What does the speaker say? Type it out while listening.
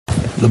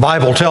The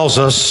Bible tells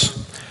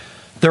us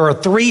there are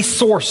three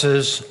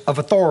sources of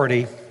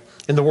authority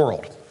in the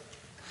world: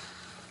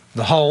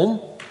 the home,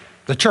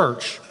 the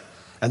church,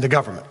 and the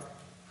government.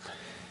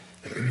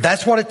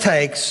 That's what it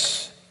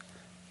takes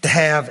to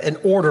have an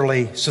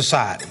orderly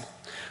society.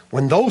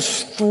 When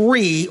those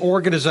three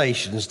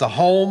organizations, the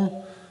home,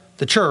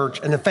 the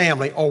church, and the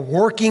family, are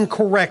working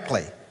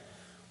correctly,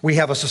 we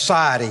have a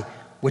society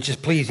which is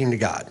pleasing to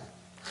God.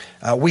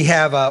 We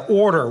have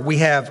order. We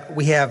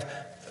have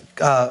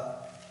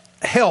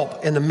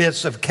help in the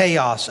midst of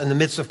chaos, in the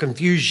midst of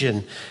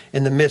confusion,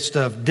 in the midst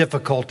of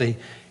difficulty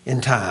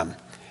in time.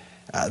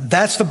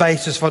 That's the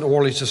basis for an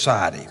orderly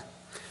society.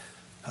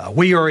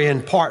 We are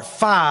in part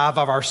 5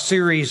 of our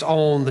series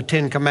on the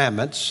 10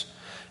 Commandments.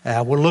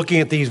 We're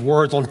looking at these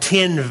words on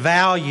 10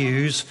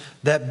 values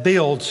that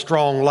build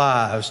strong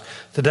lives.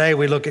 Today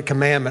we look at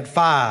Commandment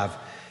 5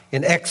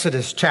 in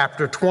Exodus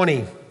chapter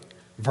 20,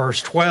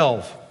 verse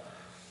 12.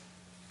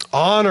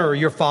 Honor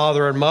your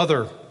father and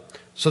mother,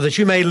 so that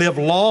you may live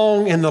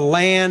long in the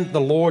land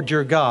the Lord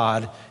your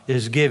God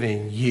is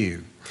giving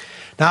you.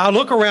 Now, I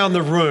look around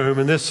the room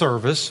in this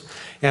service,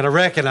 and I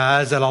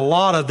recognize that a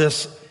lot of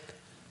this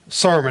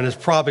sermon is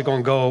probably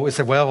going to go, and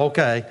say, well,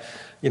 okay,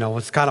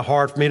 it's kind of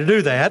hard for me to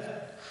do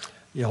that.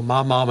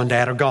 My mom and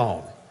dad are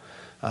gone.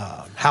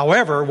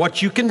 However,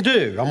 what you can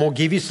do, I'm going to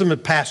give you some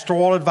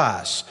pastoral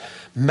advice.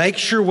 Make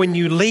sure when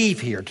you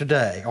leave here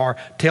today, or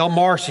tell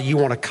Marcy you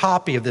want a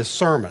copy of this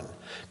sermon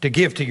to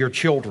give to your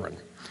children.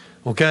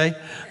 Okay?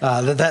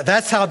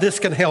 That's how this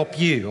can help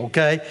you,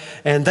 okay?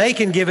 And they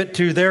can give it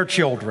to their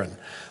children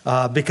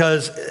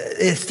because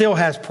it still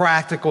has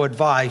practical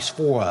advice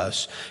for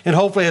us. And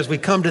hopefully as we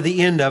come to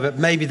the end of it,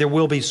 maybe there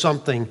will be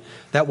something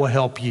that will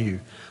help you.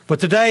 But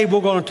today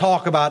we're going to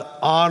talk about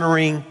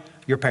honoring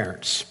your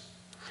parents.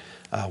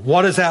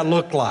 What does that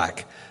look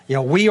like?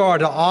 We are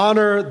to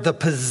honor the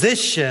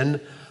position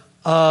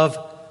of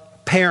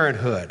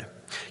parenthood.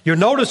 You'll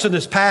notice in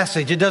this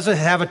passage, it doesn't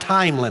have a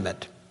time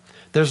limit.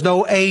 There's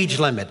no age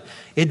limit.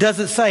 It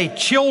doesn't say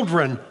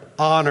children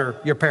honor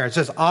your parents.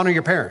 It says honor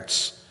your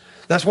parents.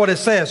 That's what it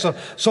says.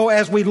 So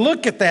as we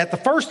look at that, the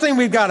first thing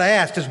we've got to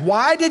ask is,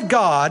 why did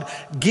God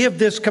give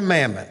this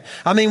commandment?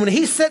 I mean, when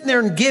he's sitting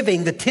there and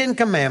giving the 10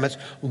 commandments,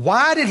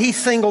 why did he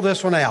single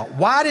this one out?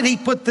 Why did he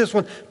put this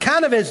one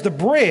kind of as the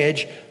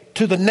bridge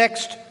to the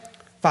next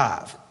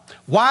 5?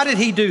 Why did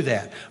he do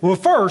that? Well,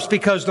 first,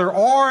 because there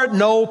are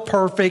no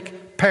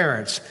perfect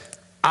parents.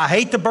 I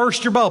hate to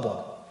burst your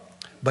bubble,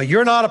 but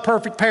you're not a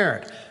perfect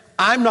parent.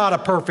 I'm not a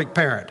perfect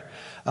parent.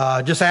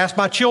 Just ask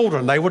my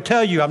children. They will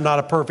tell you I'm not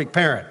a perfect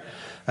parent.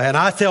 And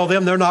I tell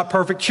them they're not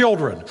perfect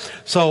children.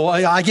 So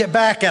I get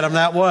back at them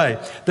that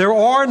way. There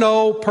are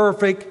no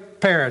perfect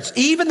parents.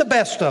 Even the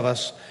best of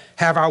us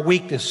have our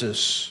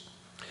weaknesses.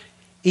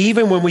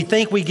 Even when we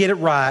think we get it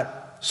right,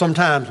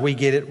 sometimes we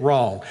get it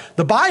wrong.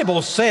 The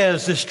Bible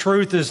says this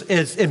truth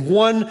is in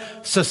one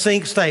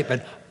succinct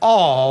statement: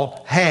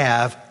 all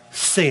have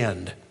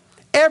sinned.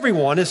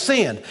 Everyone has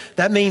sinned.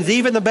 That means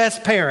even the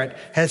best parent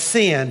has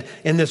sinned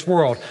in this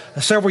world.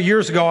 Several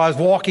years ago, I was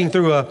walking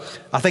through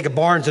a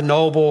Barnes &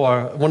 Noble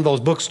or one of those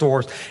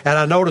bookstores, and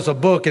I noticed a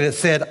book, and it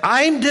said,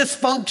 "I'm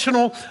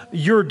dysfunctional,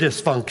 you're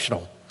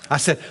dysfunctional." I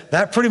said,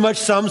 that pretty much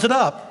sums it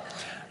up.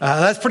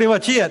 That's pretty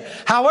much it.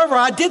 However,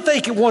 I did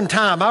think at one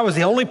time I was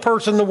the only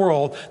person in the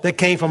world that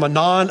came from a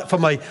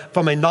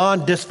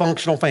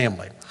non-dysfunctional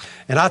family.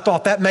 And I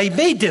thought that made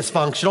me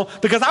dysfunctional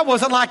because I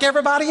wasn't like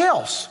everybody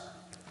else.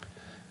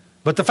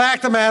 But the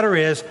fact of the matter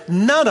is,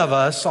 none of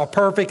us are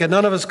perfect, and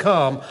none of us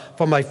come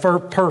from a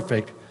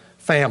perfect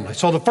family.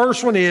 So the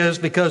first one is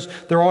because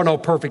there are no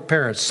perfect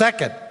parents.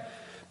 Second,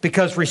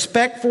 because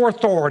respect for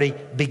authority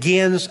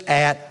begins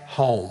at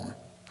home.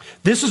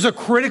 This is a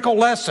critical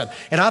lesson,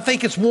 and I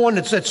think it's one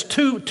that's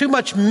too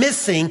much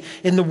missing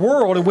in the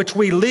world in which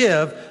we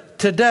live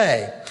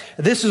today.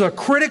 This is a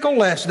critical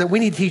lesson that we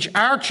need to teach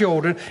our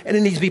children, and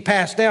it needs to be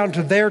passed down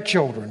to their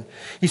children.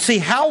 You see,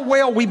 how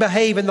well we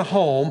behave in the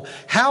home,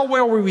 how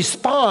well we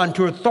respond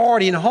to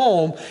authority in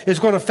home is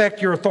going to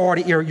affect your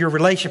authority, your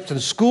relationships in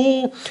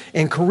school,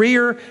 in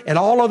career, and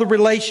all other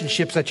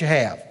relationships that you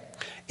have.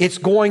 It's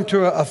going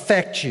to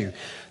affect you.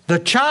 The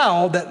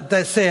child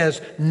that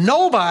says,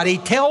 nobody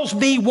tells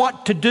me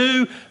what to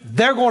do,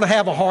 they're going to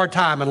have a hard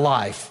time in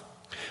life.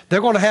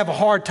 They're going to have a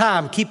hard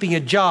time keeping a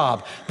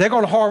job. They're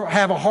going to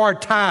have a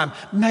hard time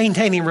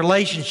maintaining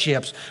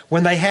relationships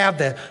when they have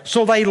that.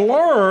 So they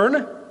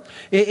learn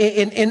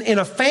in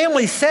a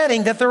family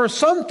setting that there are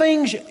some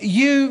things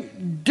you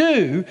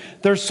do,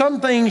 there's some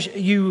things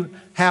you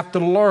have to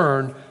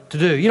learn to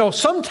do.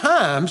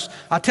 Sometimes,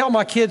 I tell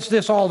my kids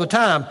this all the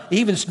time,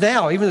 even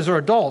now, even as they're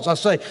adults, I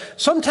say,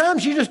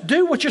 sometimes you just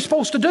do what you're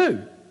supposed to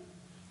do.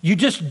 You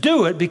just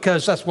do it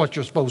because that's what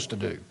you're supposed to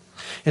do.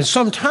 And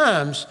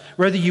sometimes,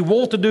 whether you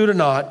want to do it or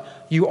not,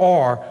 you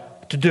are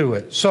to do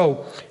it.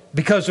 So,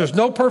 because there's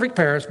no perfect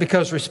parents,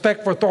 because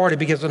respect for authority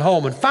begins at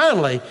home, and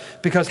finally,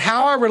 because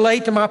how I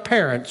relate to my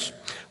parents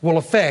will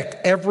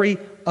affect every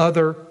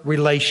other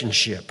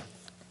relationship.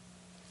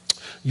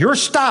 Your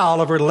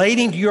style of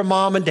relating to your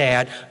mom and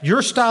dad,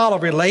 your style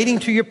of relating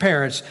to your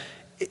parents,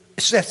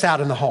 sets out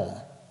in the home.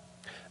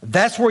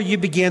 That's where you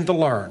begin to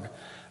learn.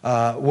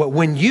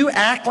 When you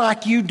act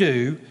like you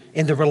do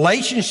in the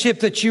relationship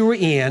that you were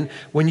in,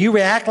 when you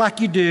react like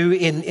you do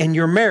in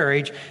your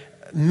marriage,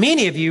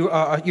 many of you,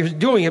 you're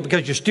doing it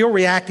because you're still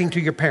reacting to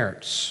your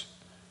parents.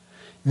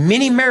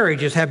 Many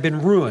marriages have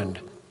been ruined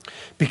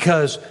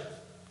because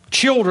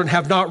children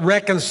have not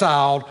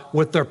reconciled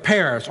with their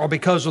parents, or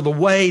because of the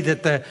way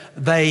that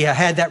they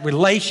had that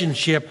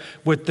relationship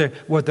with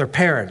their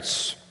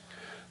parents.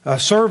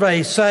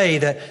 Surveys say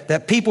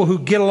that people who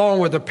get along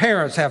with their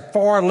parents have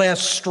far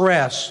less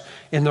stress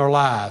in their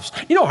lives.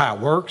 You know how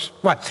it works.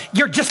 What?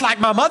 You're just like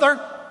my mother.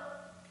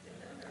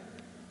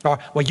 Or,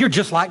 well, you're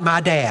just like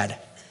my dad.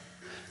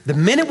 The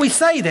minute we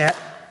say that,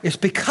 it's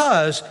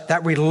because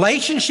that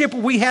relationship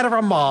we had with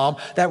our mom,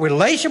 that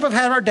relationship we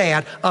had with our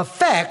dad,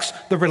 affects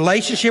the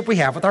relationship we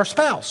have with our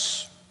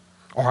spouse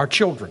or our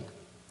children.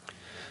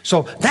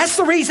 So that's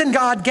the reason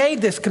God gave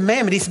this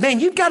commandment. He said,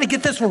 man, you've got to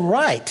get this one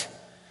right.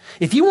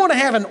 If you want to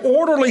have an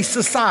orderly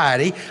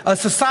society, a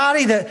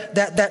society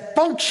that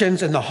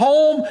functions in the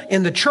home,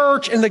 in the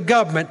church, in the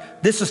government,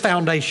 this is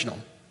foundational.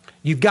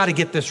 You've got to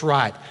get this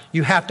right.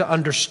 You have to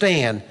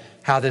understand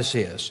how this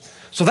is.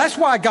 So that's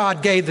why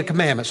God gave the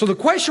commandment. So the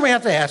question we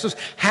have to ask is,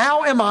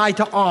 how am I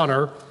to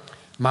honor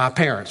my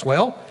parents?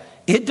 Well,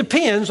 it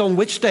depends on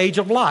which stage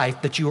of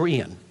life that you are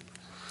in.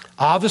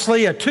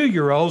 Obviously, a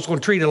 2-year-old is going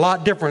to treat it a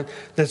lot different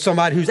than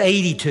somebody who's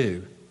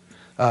 82.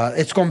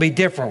 It's going to be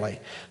differently.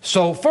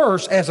 So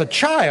first, as a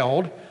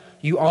child,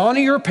 you honor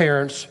your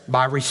parents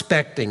by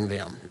respecting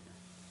them.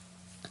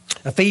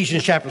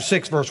 Ephesians chapter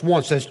 6, verse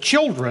 1 says,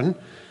 children,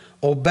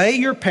 obey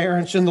your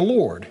parents in the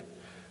Lord,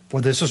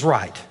 for this is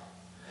right.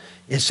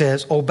 It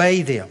says,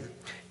 obey them.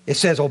 It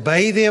says,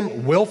 obey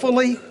them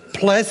willfully,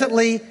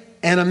 pleasantly,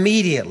 and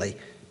immediately.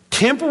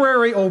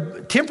 Temporary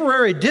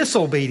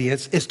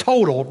disobedience is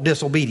total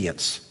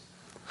disobedience.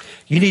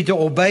 You need to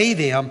obey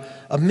them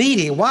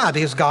immediately. Why?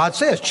 Because God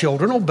says,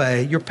 children,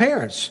 obey your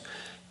parents.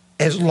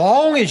 As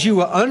long as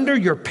you are under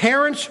your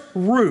parents'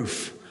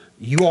 roof,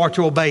 you are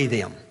to obey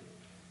them.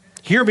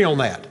 Hear me on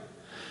that.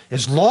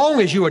 As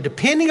long as you are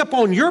depending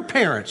upon your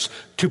parents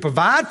to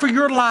provide for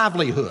your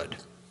livelihood,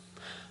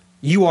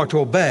 you are to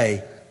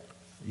obey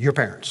your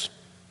parents.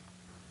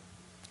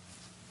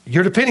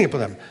 You're depending upon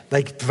them.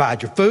 They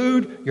provide your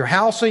food, your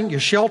housing,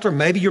 your shelter,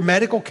 maybe your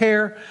medical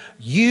care.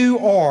 You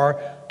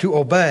are to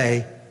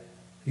obey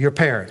your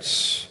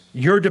parents.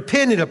 You're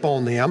dependent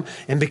upon them,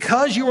 and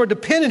because you are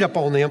dependent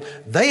upon them,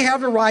 they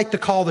have the right to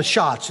call the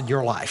shots in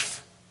your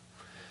life.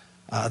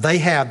 They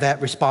have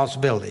that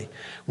responsibility.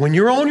 When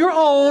you're on your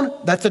own,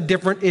 that's a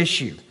different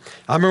issue.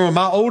 I remember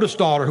my oldest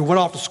daughter who went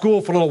off to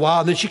school for a little while,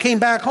 and then she came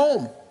back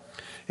home.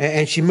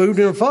 And she moved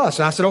in with us.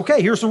 And I said,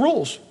 okay, here's the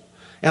rules.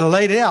 And I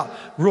laid it out.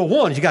 Rule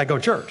 1 is you got to go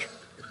to church.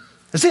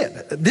 That's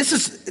it. This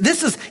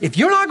is, if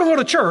you're not going to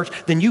go to church,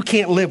 then you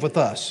can't live with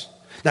us.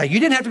 Now, she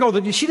didn't have to go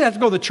to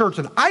the church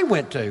that I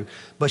went to,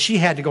 but she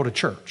had to go to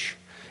church.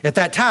 At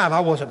that time, I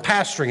wasn't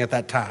pastoring at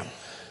that time.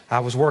 I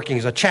was working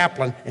as a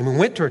chaplain, and we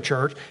went to a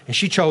church, and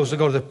she chose to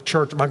go to the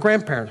church that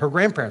her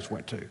grandparents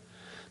went to.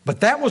 But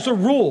that was a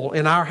rule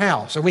in our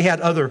house, and we had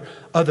other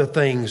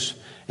things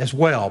as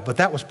well. But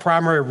that was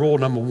primary rule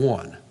number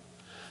 1.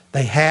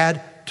 They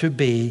had to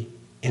be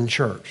in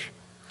church.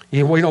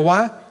 You know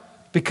why?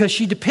 Because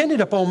she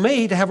depended upon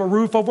me to have a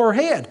roof over her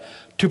head,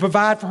 to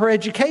provide for her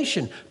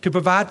education, to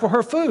provide for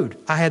her food.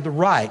 I had the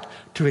right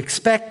to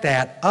expect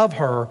that of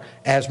her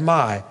as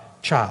my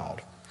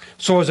child.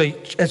 So as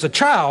a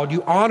child,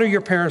 you honor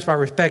your parents by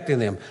respecting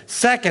them.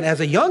 Second,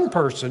 as a young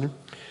person,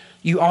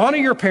 you honor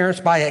your parents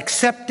by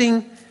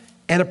accepting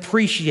and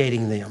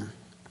appreciating them.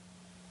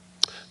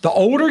 The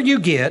older you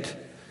get,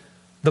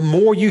 the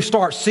more you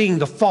start seeing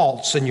the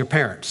faults in your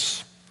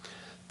parents.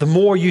 The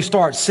more you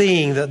start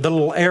seeing the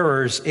little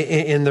errors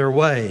in their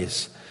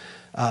ways.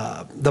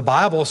 The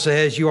Bible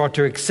says you are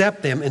to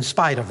accept them in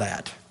spite of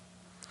that.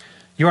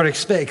 You are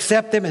to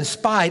accept them in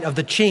spite of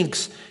the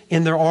chinks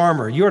in their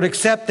armor. You are to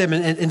accept them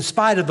in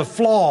spite of the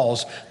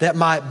flaws that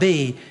might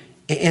be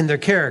in their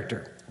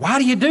character. Why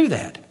do you do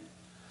that?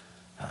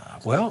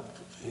 Well,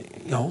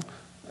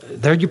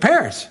 they're your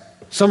parents.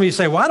 Some of you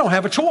say, well, I don't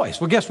have a choice.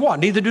 Well, guess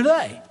what? Neither do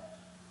they.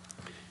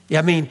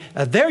 I mean,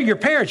 they're your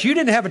parents. You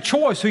didn't have a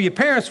choice who your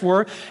parents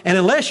were, and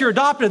unless you're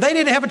adopted, they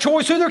didn't have a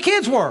choice who their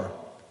kids were.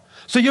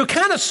 So you're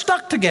kind of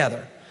stuck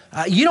together.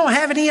 You don't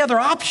have any other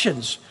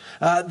options.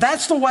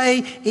 That's the way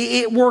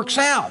it works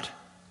out.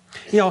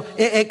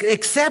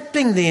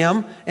 Accepting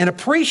them and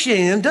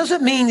appreciating them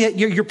doesn't mean that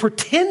you're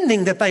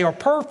pretending that they are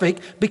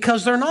perfect,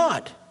 because they're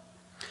not.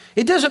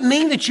 It doesn't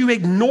mean that you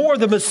ignore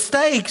the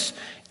mistakes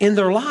in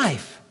their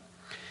life.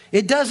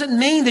 It doesn't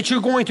mean that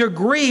you're going to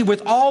agree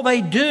with all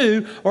they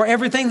do or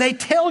everything they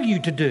tell you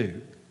to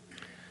do.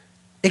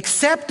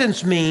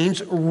 Acceptance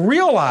means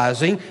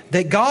realizing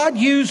that God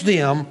used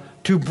them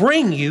to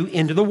bring you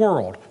into the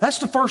world. That's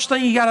the first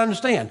thing you got to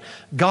understand.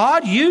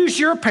 God used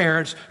your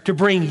parents to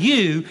bring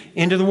you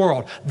into the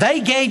world.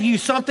 They gave you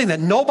something that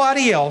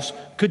nobody else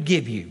could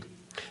give you.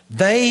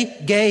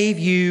 They gave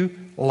you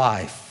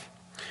life.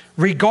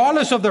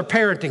 Regardless of their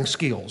parenting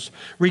skills,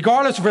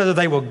 regardless of whether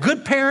they were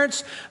good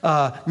parents,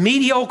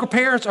 mediocre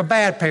parents, or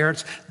bad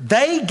parents,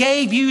 they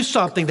gave you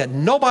something that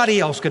nobody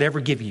else could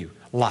ever give you,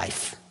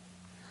 life.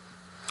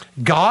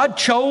 God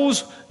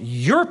chose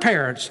your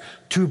parents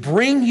to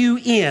bring you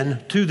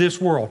into this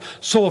world.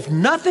 So if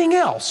nothing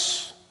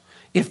else,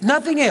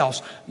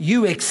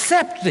 you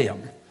accept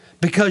them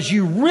because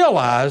you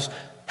realize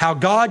how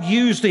God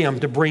used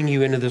them to bring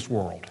you into this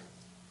world.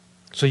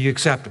 So you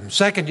accept them.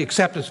 Second,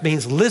 acceptance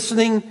means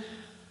listening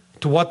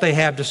to what they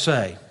have to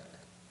say.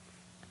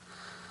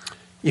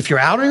 If you're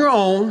out on your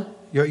own,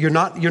 you're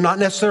not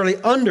necessarily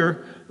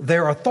under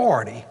their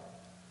authority,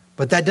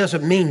 but that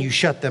doesn't mean you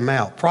shut them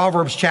out.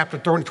 Proverbs chapter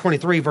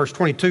 23, verse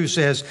 22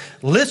 says,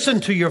 "Listen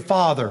to your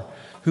father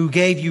who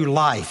gave you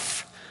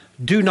life.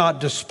 Do not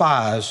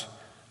despise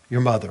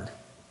your mother."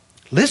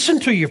 Listen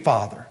to your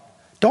father.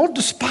 Don't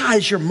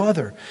despise your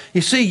mother.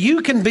 You see,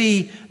 you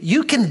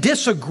can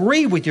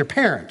disagree with your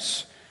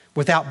parents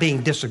without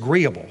being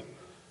disagreeable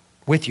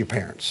with your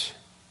parents.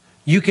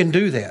 You can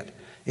do that.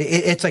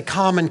 It's a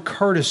common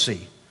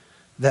courtesy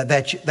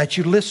that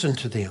you listen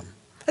to them.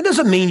 It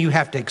doesn't mean you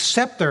have to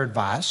accept their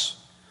advice,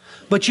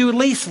 but you at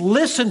least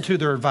listen to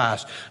their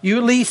advice. You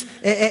at least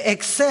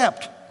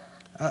accept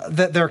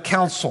their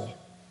counsel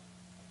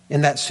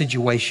in that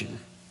situation.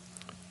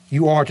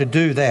 You are to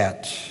do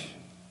that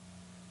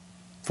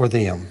for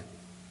them.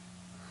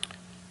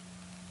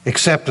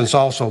 Acceptance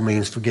also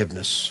means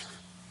forgiveness.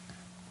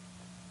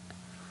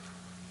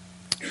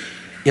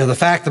 The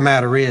fact of the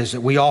matter is that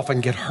we often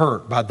get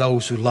hurt by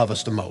those who love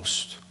us the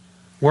most.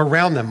 We're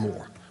around them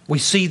more. We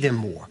see them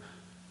more.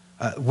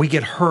 We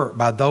get hurt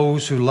by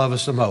those who love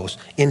us the most.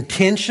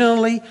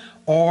 Intentionally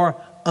or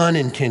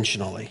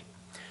unintentionally,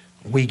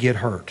 we get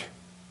hurt.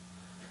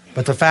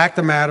 But the fact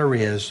of the matter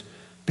is,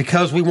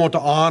 because we want to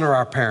honor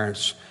our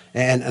parents,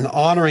 and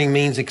honoring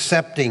means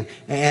accepting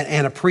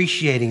and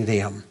appreciating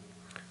them,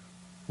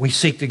 we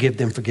seek to give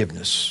them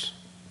forgiveness,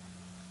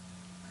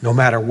 no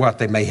matter what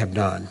they may have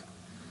done.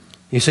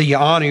 You see, you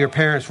honor your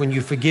parents when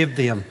you forgive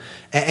them,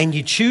 and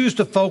you choose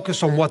to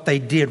focus on what they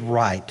did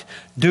right.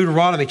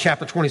 Deuteronomy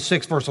chapter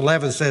 26, verse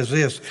 11 says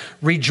this,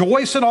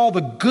 "Rejoice in all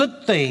the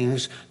good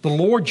things the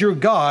Lord your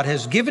God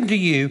has given to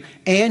you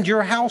and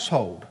your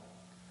household."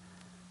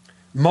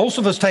 Most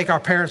of us take our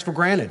parents for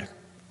granted.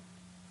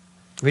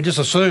 We just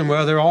assume,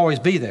 well, they'll always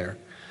be there.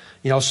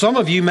 Some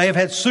of you may have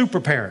had super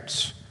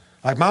parents,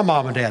 like my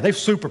mom and dad. They're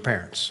super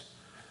parents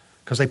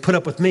because they put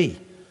up with me.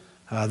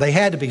 They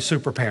had to be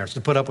super parents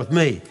to put up with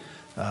me.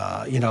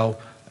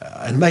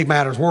 And to make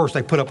matters worse,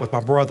 they put up with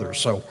my brothers.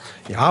 So,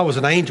 I was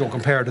an angel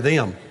compared to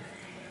them.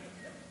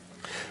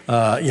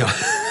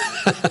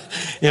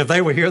 If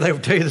they were here, they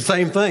would tell you the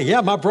same thing.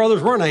 Yeah, my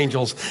brothers weren't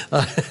angels.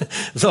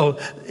 So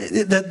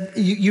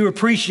you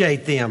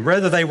appreciate them.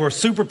 Whether they were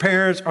super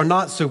parents or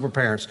not super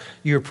parents,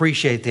 you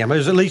appreciate them.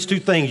 There's at least two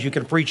things you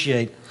can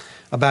appreciate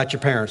about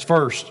your parents.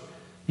 First,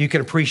 you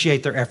can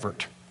appreciate their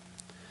effort.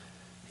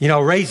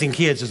 Raising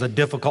kids is a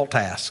difficult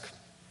task.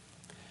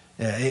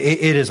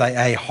 It is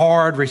a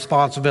hard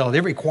responsibility.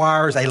 It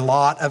requires a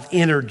lot of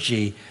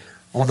energy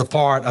on the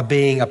part of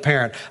being a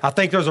parent. I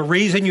think there's a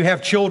reason you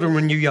have children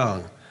when you're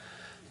young,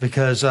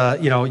 because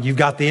you've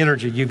got the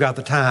energy, you've got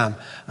the time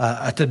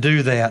to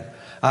do that.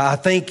 I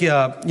think if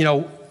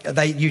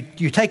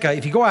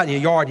you go out in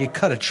your yard, you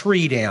cut a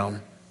tree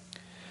down,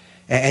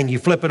 and you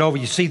flip it over,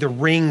 you see the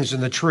rings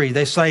in the tree.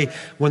 They say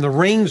when the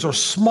rings are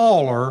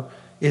smaller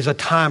is a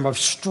time of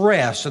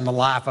stress in the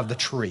life of the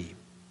tree.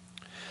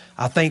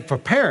 I think for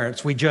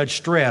parents, we judge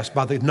stress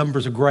by the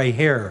numbers of gray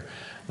hair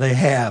they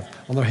have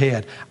on their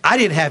head. I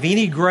didn't have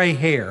any gray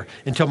hair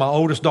until my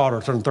oldest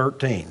daughter turned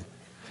 13.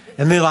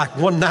 And then like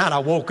one night I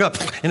woke up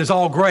and it's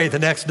all gray the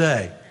next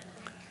day.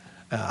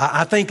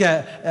 I think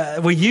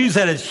we use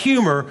that as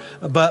humor,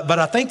 but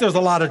I think there's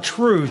a lot of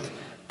truth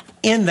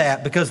in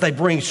that because they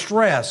bring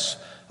stress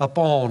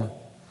upon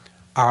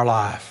our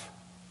life.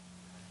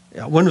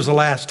 When was the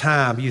last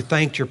time you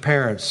thanked your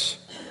parents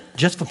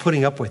just for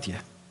putting up with you?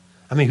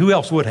 I mean, who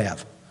else would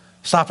have?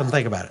 Stop and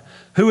think about it.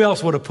 Who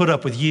else would have put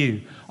up with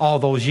you all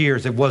those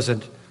years that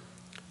wasn't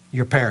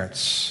your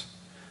parents?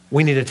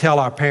 We need to tell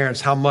our parents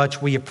how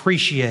much we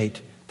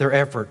appreciate their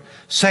effort.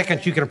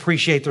 Second, you can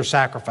appreciate their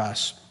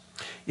sacrifice.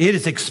 It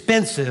is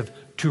expensive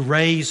to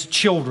raise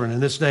children in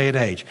this day and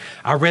age.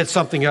 I read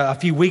something a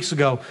few weeks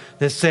ago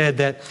that said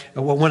that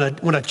when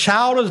a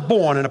child is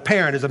born and a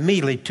parent is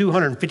immediately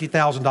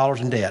 $250,000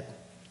 in debt.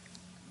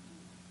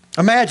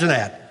 Imagine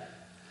that.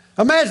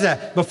 Imagine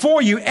that.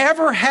 Before you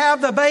ever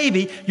have the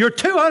baby, you're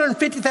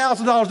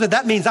 $250,000 in debt.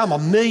 That means I'm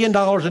 $1 million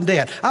in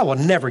debt. I will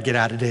never get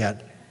out of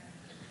debt.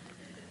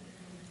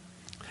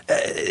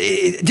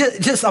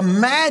 Just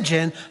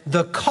imagine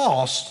the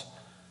cost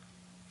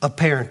of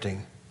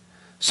parenting.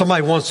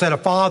 Somebody once said a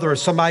father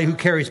is somebody who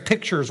carries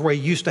pictures where he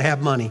used to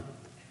have money.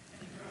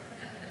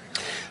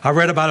 I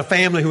read about a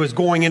family who was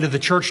going into the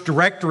church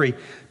directory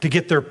to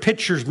get their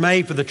pictures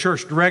made for the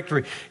church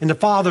directory. And the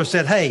father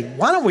said, hey,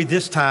 why don't we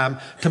this time,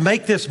 to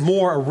make this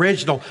more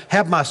original,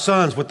 have my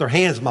sons with their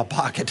hands in my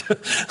pocket?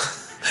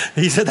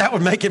 He said that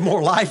would make it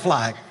more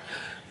lifelike.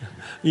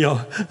 You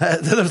know,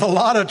 there's a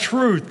lot of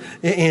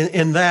truth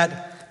in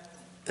that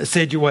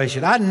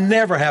situation. I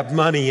never have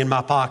money in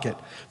my pocket,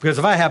 because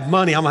if I have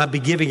money, I'm going to be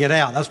giving it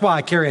out. That's why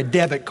I carry a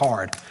debit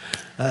card.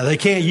 They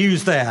can't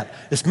use that.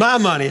 It's my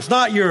money. It's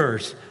not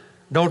yours.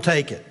 Don't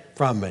take it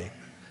from me.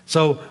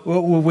 So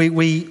when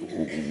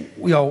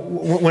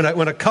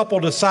a couple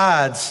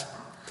decides,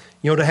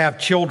 to have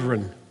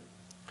children,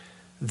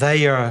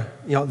 they're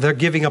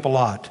giving up a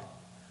lot.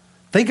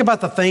 Think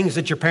about the things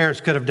that your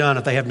parents could have done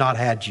if they have not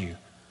had you.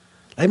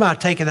 They might have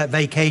taken that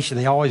vacation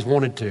they always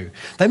wanted to.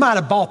 They might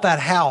have bought that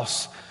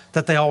house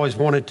that they always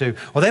wanted to.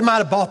 Or they might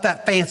have bought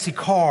that fancy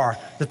car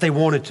that they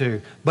wanted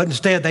to. But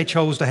instead, they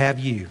chose to have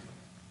you.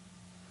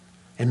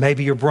 And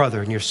maybe your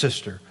brother and your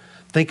sister.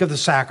 Think of the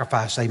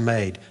sacrifice they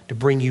made to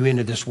bring you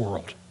into this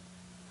world.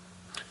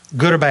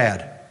 Good or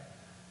bad.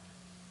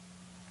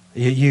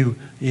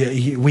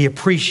 We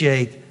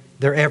appreciate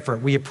their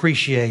effort. We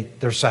appreciate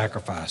their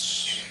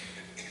sacrifice.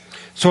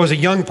 So as a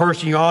young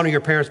person, you honor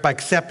your parents by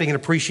accepting and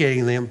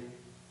appreciating them.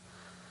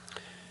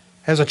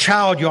 As a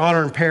child, you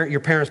honor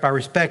your parents by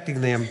respecting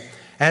them.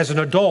 As an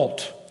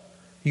adult,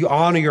 you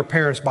honor your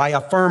parents by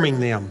affirming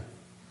them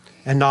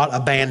and not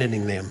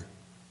abandoning them.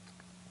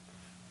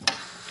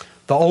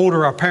 The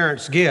older our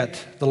parents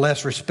get, the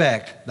less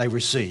respect they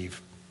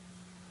receive.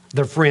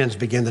 Their friends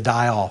begin to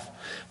die off.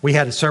 We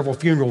had several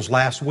funerals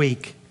last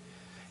week,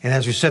 and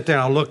as we sat there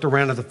and I looked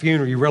around at the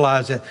funeral, you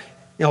realize that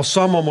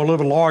some of them were a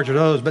little larger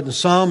than others, but in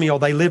some,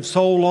 they lived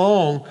so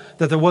long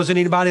that there wasn't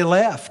anybody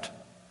left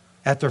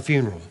at their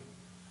funeral.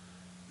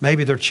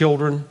 Maybe their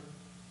children,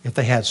 if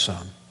they had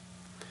some.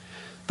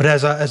 But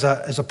as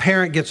a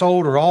parent gets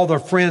older, all their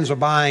friends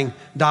are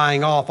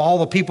dying off. All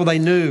the people they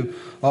knew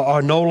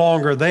are no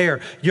longer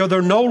there.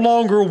 They're no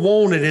longer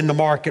wanted in the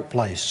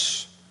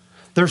marketplace.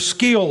 Their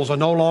skills are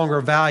no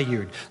longer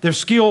valued. Their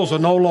skills are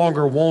no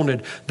longer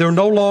wanted. They're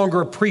no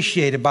longer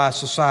appreciated by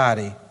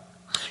society.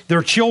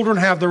 Their children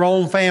have their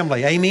own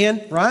family.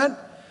 Amen? Right?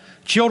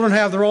 Children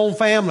have their own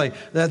family.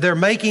 They're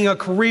making a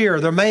career.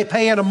 They're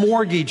paying a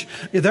mortgage.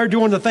 They're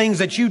doing the things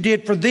that you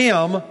did for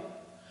them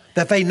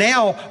that they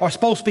now are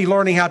supposed to be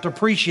learning how to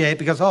appreciate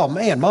because, oh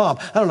man, Mom,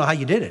 I don't know how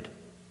you did it.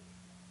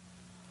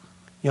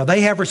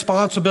 They have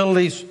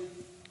responsibilities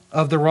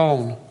of their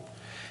own.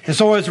 And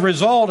so as a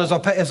result,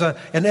 as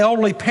an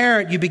elderly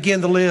parent, you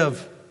begin to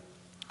live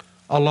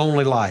a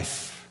lonely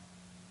life.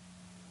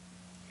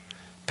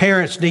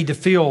 Parents need to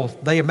feel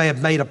they may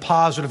have made a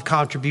positive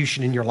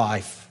contribution in your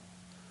life.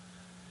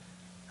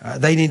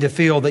 They need to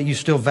feel that you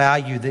still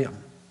value them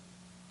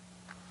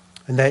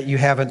and that you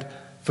haven't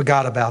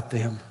forgot about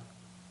them.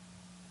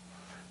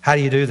 How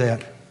do you do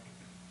that?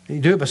 You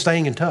do it by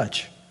staying in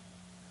touch.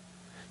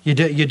 You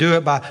do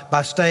it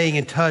by staying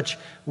in touch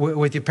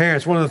with your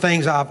parents. One of the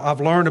things I've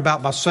learned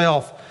about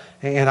myself,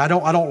 and I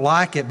don't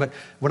like it, but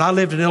when I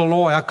lived in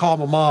Illinois, I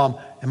called my mom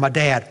and my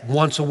dad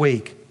once a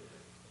week.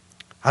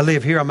 I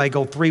live here, I may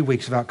go 3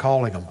 weeks without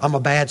calling them. I'm a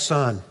bad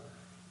son.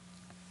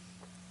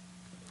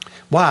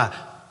 Why?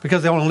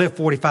 Because they only live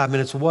 45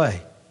 minutes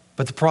away.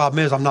 But the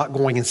problem is I'm not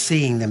going and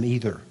seeing them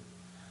either.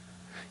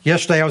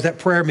 Yesterday I was at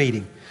prayer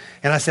meeting.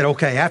 And I said,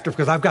 okay,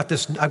 because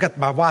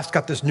my wife's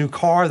got this new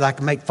car that I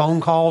can make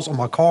phone calls on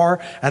my car.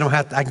 I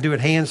can do it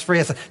hands-free.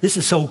 I said, this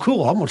is so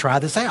cool. I'm going to try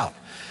this out.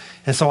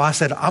 And so I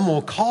said, I'm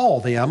going to call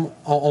them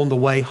on the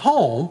way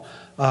home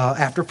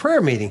after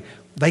prayer meeting.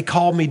 They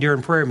called me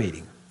during prayer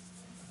meeting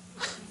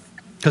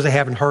because they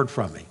haven't heard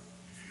from me.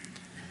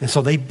 And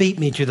so they beat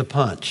me to the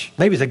punch.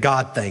 Maybe it's a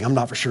God thing. I'm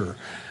not for sure.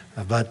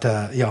 But,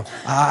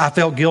 I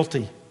felt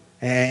guilty.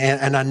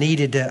 And I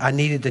needed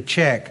to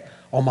check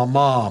on my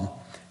mom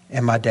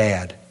and my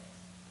dad.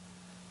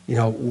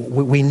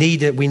 We need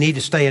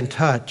to stay in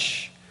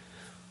touch.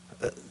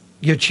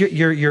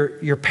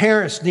 Your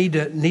parents need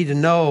to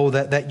know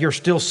that you're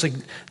still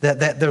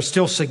that they're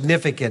still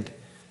significant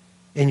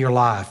in your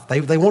life.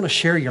 They want to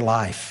share your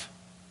life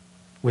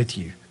with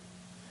you.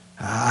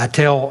 I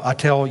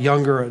tell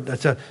younger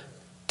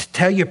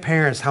tell your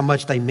parents how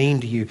much they mean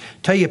to you.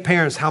 Tell your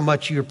parents how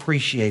much you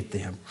appreciate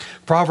them.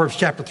 Proverbs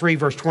chapter 3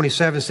 verse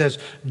 27 says,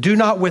 "Do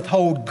not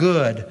withhold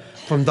good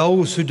from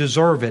those who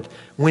deserve it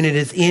when it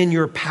is in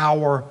your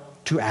power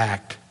to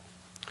act."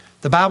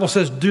 The Bible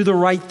says, do the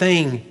right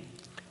thing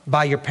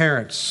by your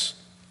parents.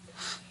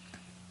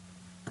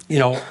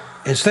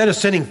 Instead of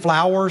sending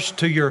flowers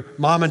to your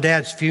mom and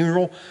dad's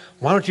funeral,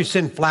 why don't you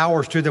send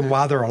flowers to them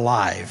while they're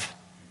alive?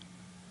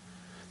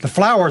 The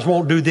flowers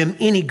won't do them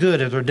any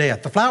good at their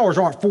death. The flowers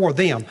aren't for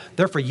them.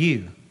 They're for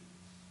you.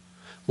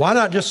 Why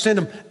not just send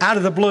them out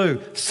of the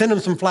blue, send them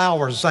some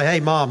flowers and say, hey,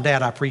 Mom,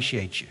 Dad, I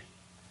appreciate you.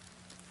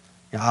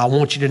 I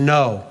want you to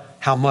know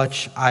how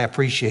much I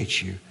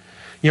appreciate you.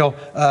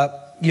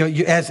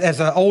 As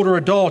an older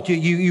adult,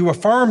 you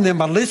affirm them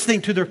by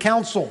listening to their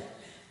counsel.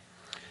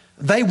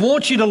 They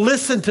want you to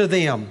listen to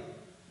them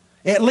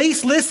At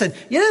least listen.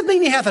 It doesn't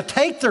mean you have to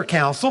take their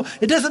counsel.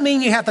 It doesn't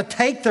mean you have to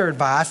take their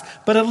advice,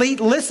 but at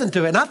least listen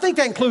to it. And I think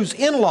that includes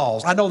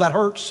in-laws. I know that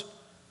hurts.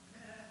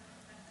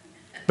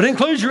 But it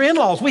includes your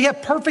in-laws. We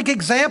have perfect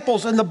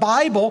examples in the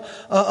Bible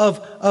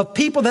of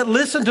people that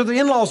listen to their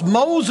in-laws.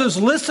 Moses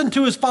listened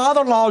to his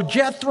father-in-law,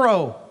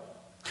 Jethro.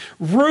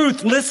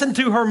 Ruth listened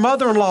to her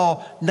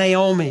mother-in-law,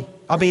 Naomi.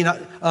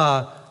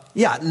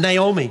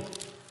 Naomi.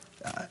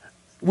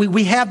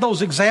 We have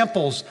those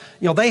examples.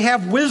 They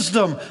have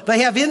wisdom. They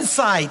have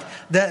insight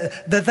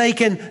that they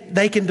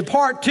can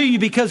depart to you,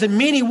 because in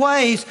many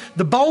ways,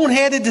 the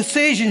boneheaded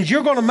decisions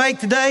you're going to make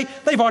today,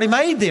 they've already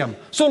made them.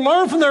 So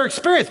learn from their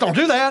experience. Don't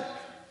do that.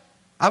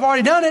 I've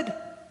already done it.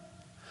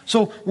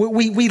 So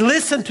we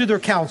listen to their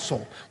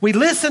counsel. We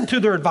listen to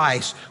their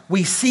advice.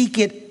 We seek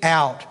it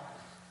out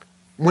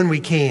when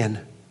we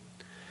can.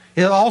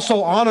 It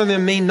also honor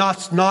them means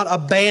not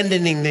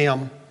abandoning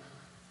them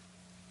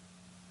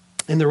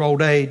in their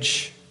old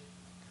age.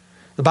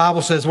 The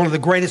Bible says one of the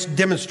greatest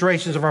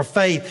demonstrations of our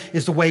faith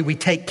is the way we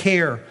take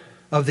care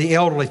of the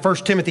elderly. 1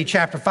 Timothy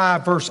chapter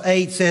 5, verse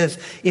 8 says,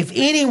 if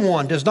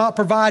anyone does not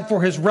provide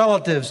for his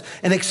relatives,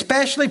 and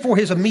especially for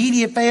his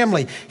immediate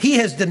family, he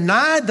has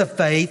denied the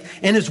faith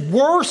and is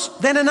worse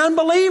than an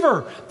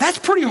unbeliever. That's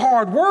pretty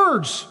hard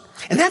words.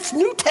 And that's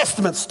New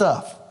Testament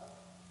stuff.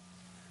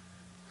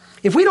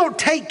 If we don't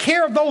take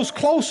care of those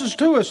closest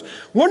to us,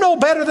 we're no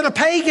better than a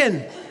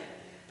pagan.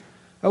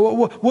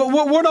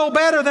 We're no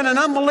better than an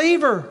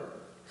unbeliever.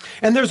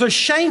 And there's a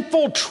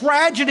shameful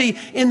tragedy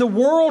in the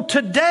world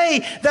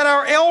today that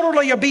our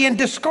elderly are being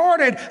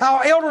discarded.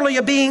 Our elderly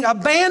are being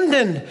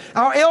abandoned.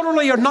 Our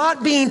elderly are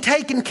not being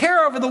taken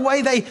care of the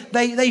way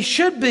they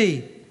should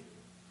be.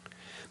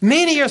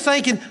 Many are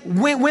thinking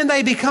when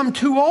they become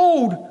too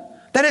old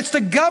that it's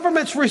the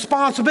government's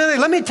responsibility.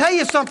 Let me tell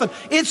you something.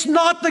 It's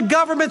not the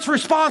government's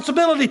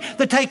responsibility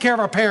to take care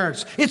of our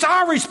parents. It's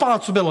our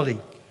responsibility.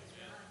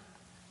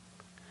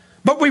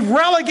 But we've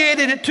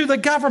relegated it to the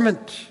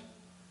government.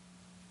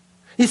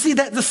 You see,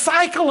 that the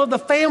cycle of the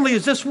family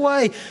is this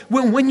way.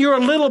 When you're a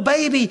little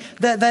baby,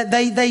 that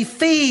they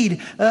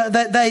feed,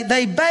 that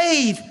they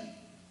bathe,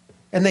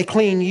 and they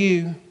clean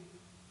you.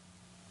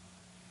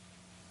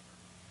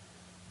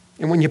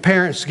 And when your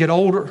parents get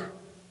older,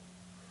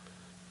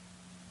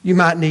 you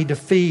might need to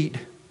feed,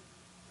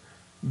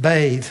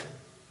 bathe,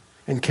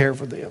 and care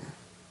for them.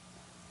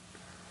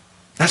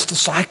 That's the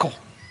cycle.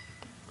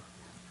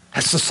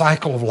 That's the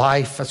cycle of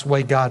life. That's the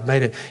way God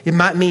made it. It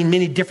might mean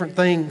many different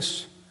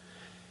things.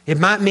 It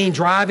might mean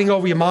driving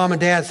over your mom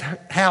and dad's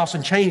house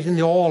and changing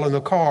the oil in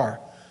the car.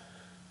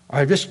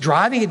 Or just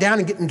driving it down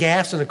and getting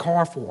gas in the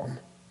car for them.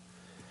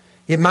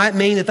 It might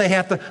mean that they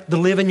have to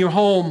live in your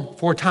home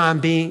for a time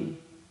being.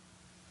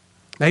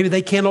 Maybe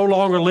they can no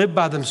longer live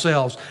by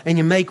themselves and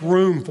you make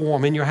room for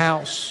them in your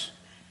house.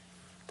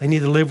 They need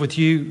to live with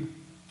you.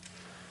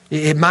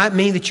 It might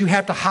mean that you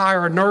have to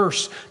hire a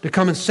nurse to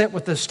come and stay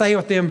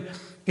with them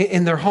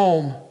in their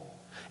home.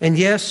 And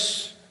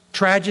yes,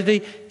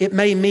 tragedy, it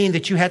may mean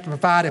that you have to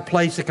provide a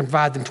place that can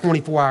provide them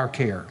 24-hour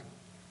care.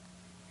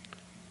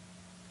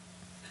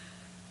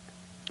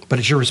 But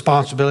it's your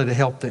responsibility to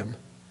help them.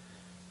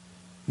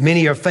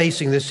 Many are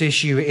facing this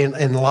issue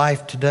in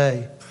life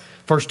today.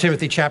 1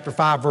 Timothy chapter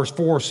 5, verse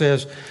 4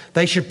 says,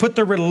 they should put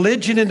their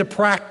religion into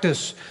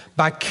practice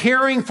by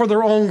caring for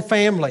their own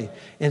family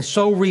and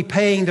so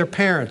repaying their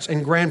parents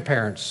and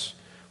grandparents,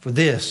 for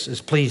this is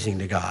pleasing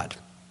to God.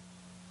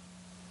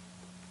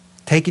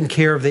 Taking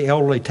care of the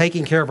elderly,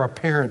 taking care of our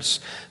parents,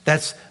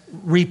 that's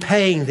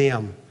repaying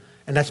them,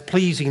 and that's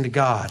pleasing to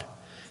God.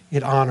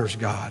 It honors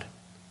God.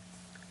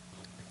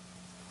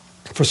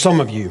 For some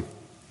of you,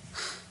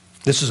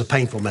 this is a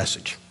painful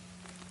message.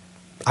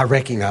 I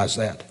recognize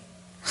that.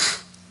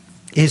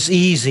 It's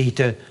easy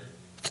to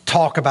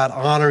talk about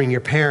honoring your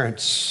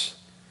parents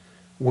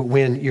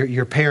when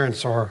your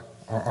parents are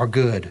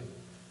good,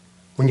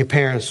 when your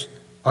parents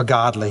are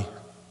godly.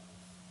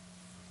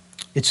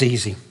 It's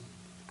easy.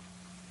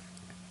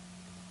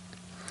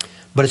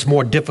 But it's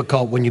more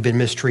difficult when you've been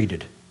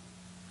mistreated,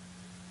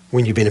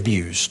 when you've been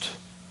abused,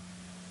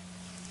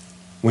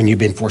 when you've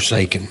been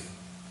forsaken.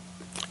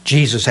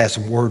 Jesus has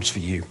some words for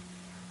you,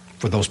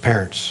 for those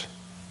parents.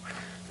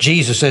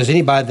 Jesus says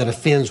anybody that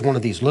offends one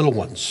of these little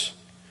ones,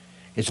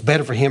 it's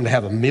better for him to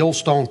have a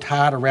millstone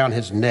tied around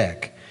his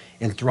neck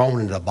and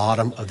thrown into the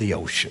bottom of the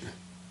ocean.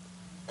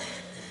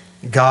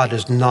 God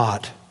does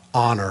not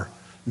honor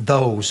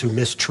those who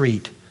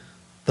mistreat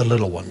the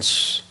little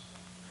ones,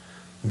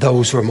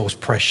 those who are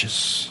most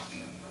precious.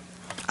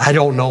 I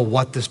don't know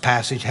what this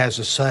passage has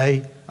to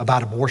say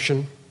about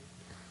abortion.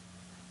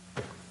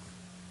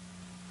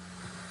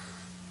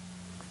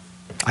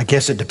 I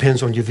guess it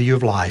depends on your view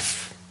of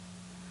life.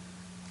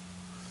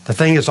 The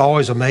thing that's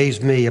always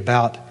amazed me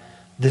about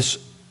this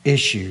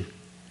issue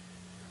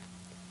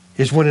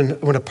is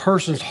when a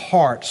person's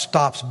heart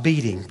stops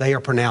beating, they are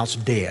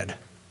pronounced dead.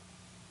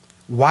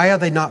 Why are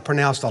they not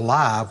pronounced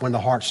alive when the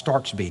heart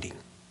starts beating?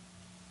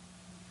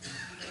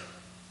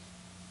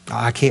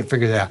 I can't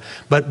figure that out.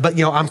 But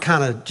I'm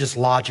kind of just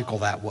logical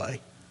that way.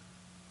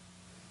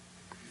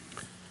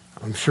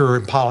 I'm sure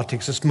in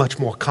politics it's much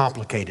more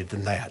complicated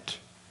than that.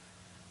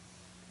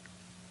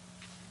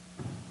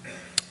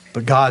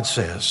 But God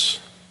says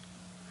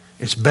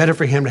it's better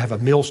for him to have a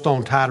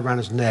millstone tied around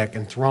his neck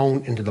and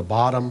thrown into the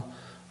bottom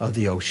of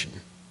the ocean.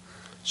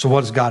 So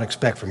what does God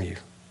expect from you?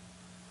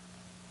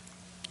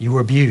 You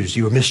were abused.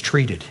 You were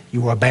mistreated.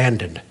 You were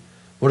abandoned.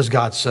 What does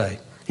God say?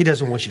 He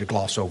doesn't want you to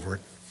gloss over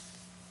it.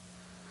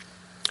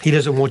 He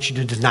doesn't want you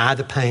to deny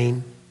the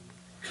pain.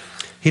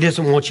 He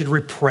doesn't want you to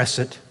repress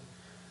it.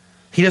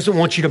 He doesn't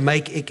want you to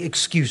make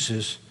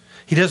excuses.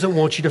 He doesn't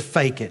want you to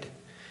fake it.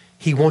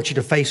 He wants you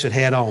to face it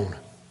head on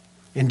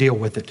and deal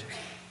with it.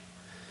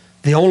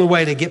 The only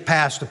way to get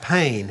past the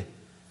pain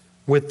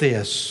with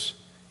this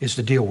is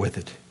to deal with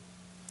it.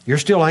 You're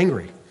still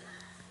angry.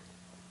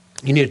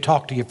 You need to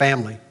talk to your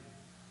family.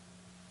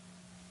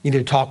 You need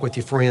to talk with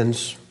your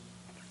friends.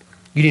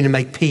 You need to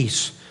make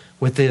peace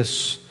with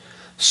this.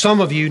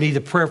 Some of you need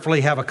to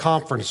prayerfully have a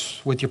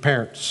conference with your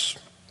parents.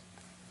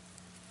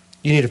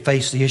 You need to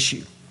face the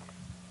issue.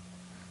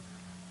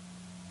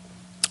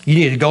 You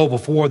need to go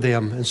before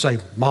them and say,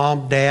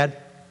 Mom, Dad,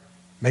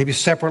 maybe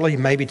separately,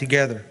 maybe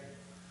together.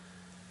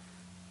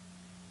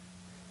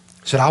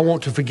 Said, I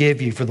want to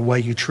forgive you for the way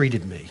you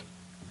treated me.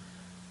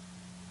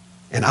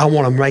 And I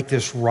want to make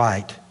this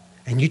right.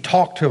 And you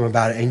talk to them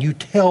about it and you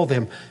tell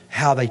them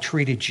how they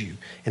treated you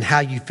and how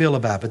you feel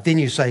about it. But then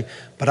you say,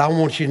 but I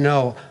want you to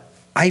know,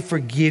 I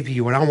forgive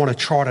you and I want to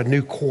chart a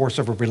new course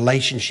of a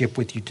relationship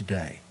with you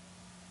today.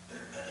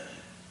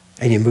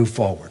 And you move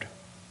forward.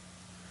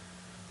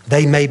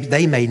 They may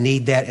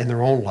need that in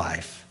their own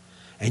life.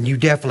 And you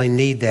definitely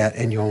need that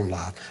in your own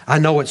life. I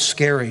know it's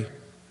scary.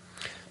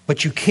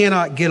 But you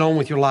cannot get on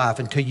with your life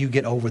until you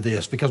get over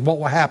this. Because what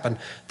will happen,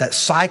 that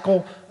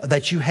cycle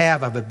that you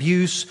have of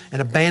abuse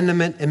and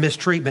abandonment and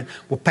mistreatment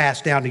will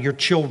pass down to your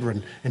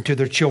children and to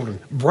their children.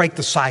 Break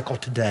the cycle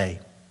today.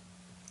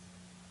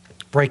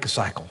 Break the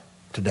cycle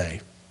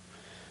today.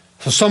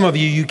 So some of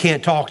you, you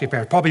can't talk to your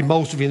parents. Probably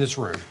most of you in this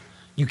room,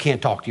 you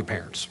can't talk to your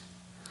parents.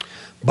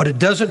 But it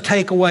doesn't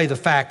take away the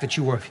fact that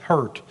you were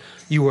hurt,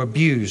 you were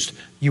abused,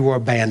 you were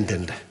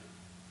abandoned.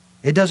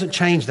 It doesn't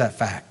change that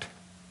fact.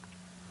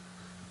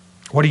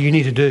 What do you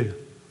need to do?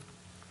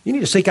 You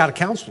need to seek out a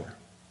counselor.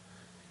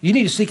 You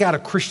need to seek out a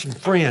Christian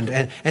friend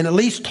and at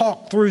least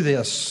talk through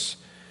this.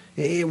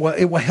 It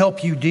will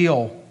help you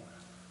deal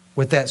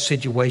with that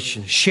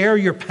situation. Share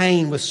your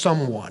pain with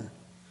someone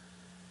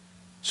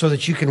so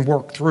that you can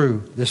work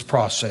through this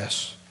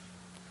process.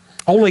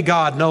 Only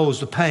God knows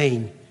the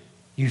pain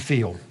you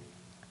feel.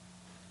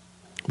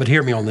 But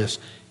hear me on this.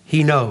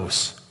 He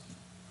knows,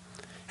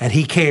 and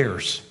He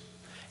cares,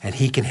 and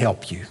He can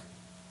help you.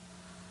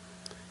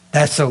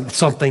 That's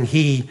something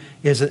He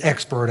is an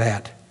expert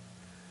at.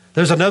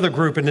 There's another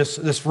group in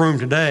this room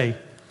today.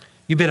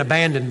 You've been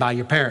abandoned by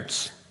your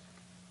parents.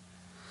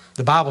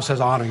 The Bible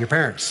says honor your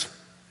parents.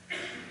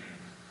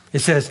 It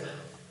says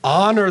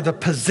honor the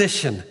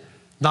position,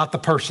 not the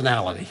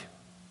personality.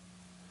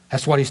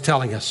 That's what He's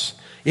telling us.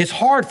 It's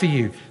hard for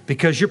you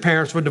because your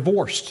parents were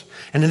divorced.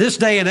 And in this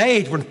day and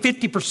age when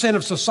 50%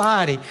 of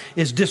society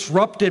is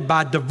disrupted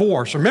by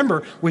divorce,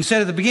 remember we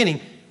said at the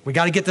beginning, we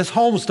got to get this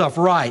home stuff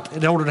right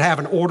in order to have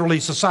an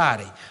orderly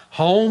society.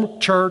 Home,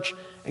 church,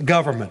 and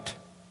government.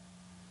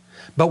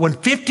 But when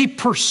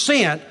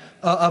 50%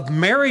 of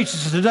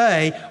marriages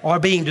today are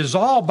being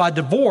dissolved by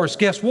divorce,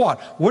 guess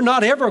what? We're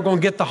not ever going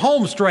to get the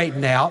home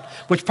straightened out,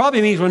 which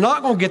probably means we're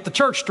not going to get the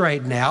church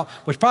straightened out,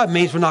 which probably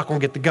means we're not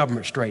going to get the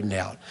government straightened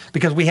out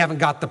because we haven't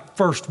got the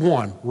first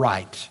one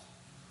right.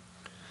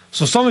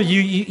 So some of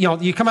you,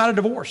 you come out of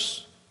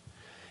divorce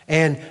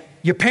and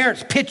your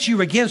parents pit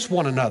you against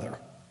one another.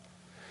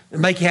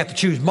 And make you have to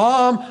choose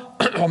mom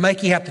or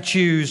make you have to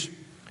choose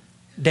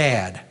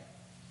dad.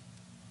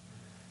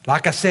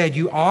 Like I said,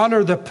 you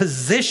honor the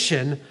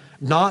position,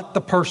 not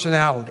the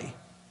personality.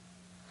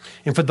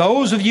 And for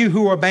those of you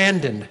who are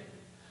abandoned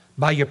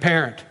by your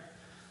parent,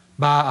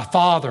 by a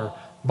father,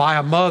 by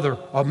a mother,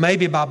 or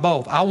maybe by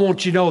both, I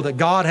want you to know that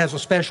God has a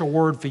special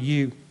word for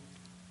you.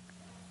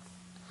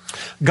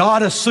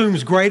 God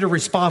assumes greater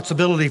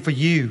responsibility for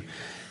you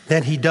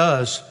than He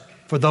does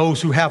for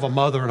those who have a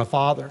mother and a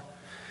father.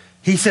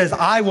 He says,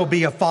 I will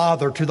be a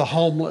father to the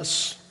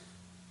homeless.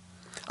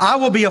 I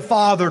will be a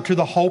father to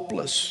the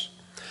hopeless.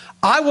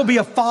 I will be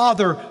a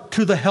father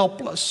to the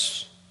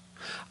helpless.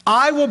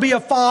 I will be a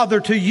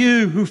father to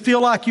you who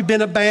feel like you've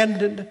been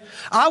abandoned.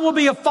 I will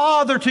be a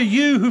father to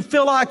you who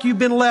feel like you've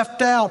been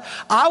left out.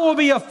 I will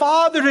be a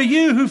father to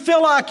you who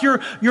feel like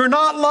you're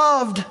not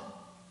loved.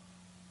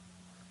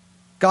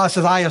 God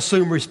says, I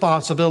assume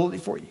responsibility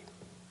for you.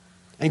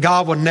 And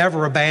God will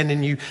never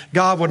abandon you.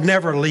 God will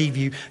never leave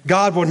you.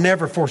 God will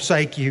never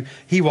forsake you.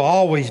 He will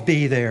always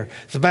be there.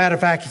 As a matter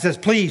of fact, He says,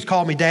 please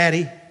call me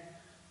Daddy.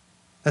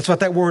 That's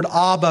what that word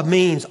Abba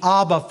means.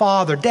 Abba,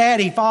 Father.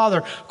 Daddy,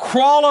 Father.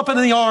 Crawl up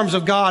into the arms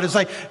of God and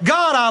say,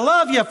 God, I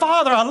love you.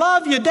 Father, I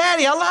love you.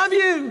 Daddy, I love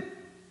you.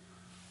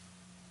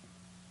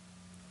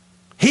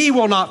 He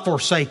will not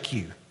forsake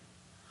you.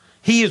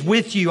 He is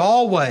with you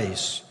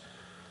always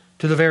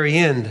to the very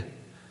end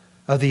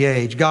of the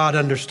age. God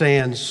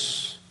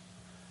understands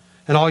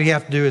And all you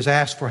have to do is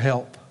ask for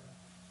help.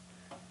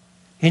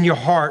 In your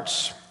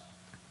hearts,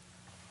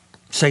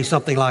 say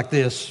something like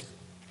this: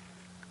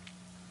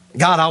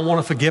 God, I want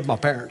to forgive my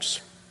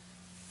parents.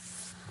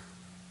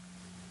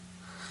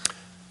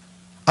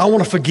 I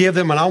want to forgive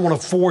them, and I want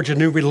to forge a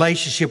new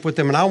relationship with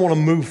them, and I want to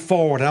move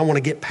forward, and I want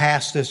to get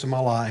past this in my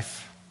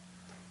life.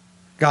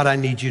 God, I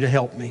need you to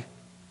help me.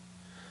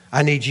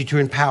 I need you to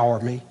empower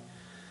me.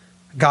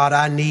 God,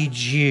 I need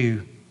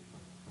you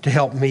to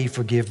help me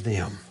forgive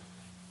them.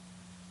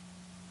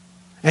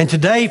 And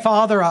today,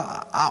 Father,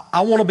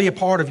 I want to be a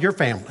part of your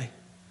family.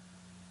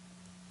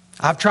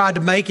 I've tried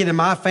to make it in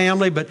my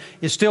family, but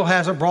it still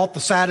hasn't brought the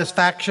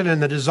satisfaction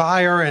and the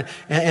desire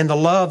and the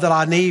love that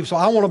I need. So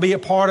I want to be a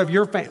part of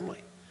your family.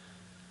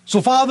 So,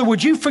 Father,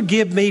 would you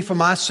forgive me for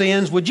my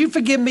sins? Would you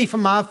forgive me for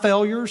my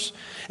failures?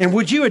 And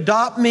would you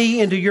adopt me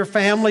into your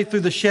family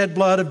through the shed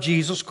blood of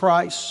Jesus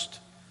Christ?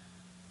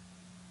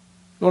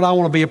 Lord, I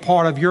want to be a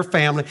part of your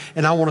family,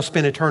 and I want to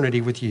spend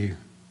eternity with you.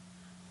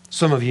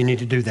 Some of you need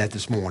to do that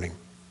this morning.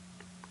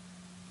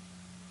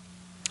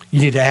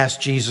 You need to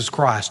ask Jesus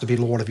Christ to be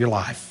Lord of your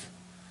life.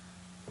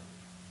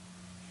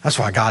 That's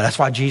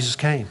why Jesus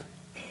came.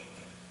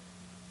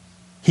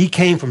 He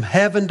came from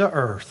heaven to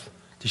earth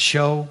to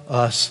show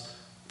us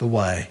the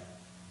way.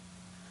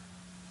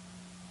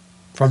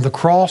 From the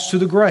cross to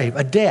the grave,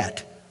 a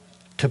debt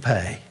to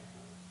pay.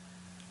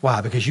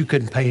 Why? Because you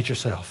couldn't pay it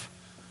yourself.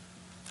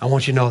 I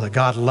want you to know that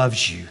God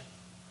loves you.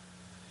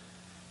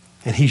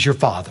 And He's your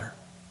Father.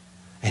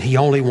 And He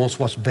only wants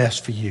what's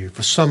best for you.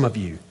 For some of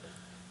you,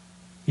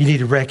 you need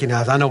to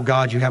recognize, I know,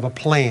 God, you have a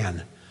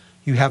plan.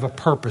 You have a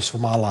purpose for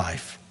my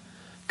life.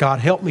 God,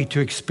 help me to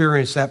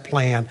experience that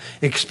plan,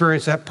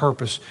 experience that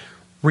purpose.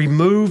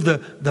 Remove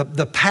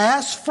the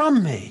past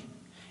from me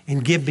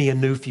and give me a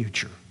new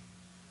future.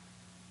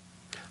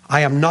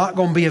 I am not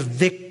going to be a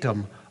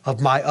victim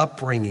of my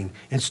upbringing.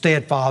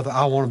 Instead, Father,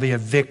 I want to be a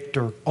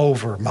victor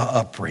over my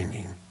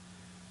upbringing.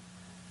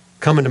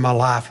 Come into my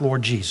life,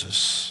 Lord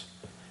Jesus.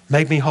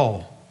 Make me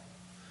whole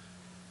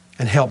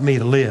and help me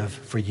to live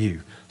for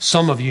you.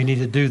 Some of you need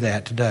to do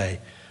that today.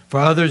 For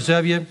others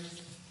of you,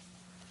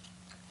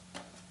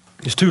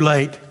 it's too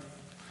late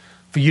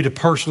for you to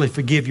personally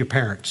forgive your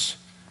parents.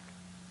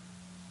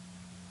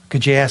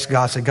 Could you ask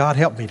God, say, God,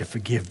 help me to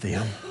forgive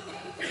them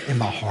in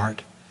my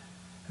heart.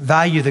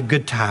 Value the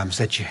good times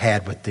that you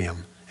had with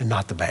them and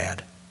not the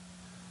bad.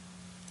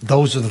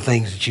 Those are the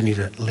things that you need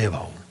to live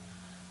on.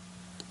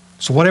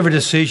 So whatever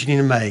decision you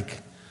need to make,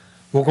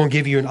 we're going to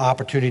give you an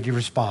opportunity to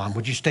respond.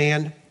 Would you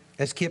stand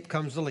as Kip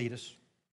comes to lead us?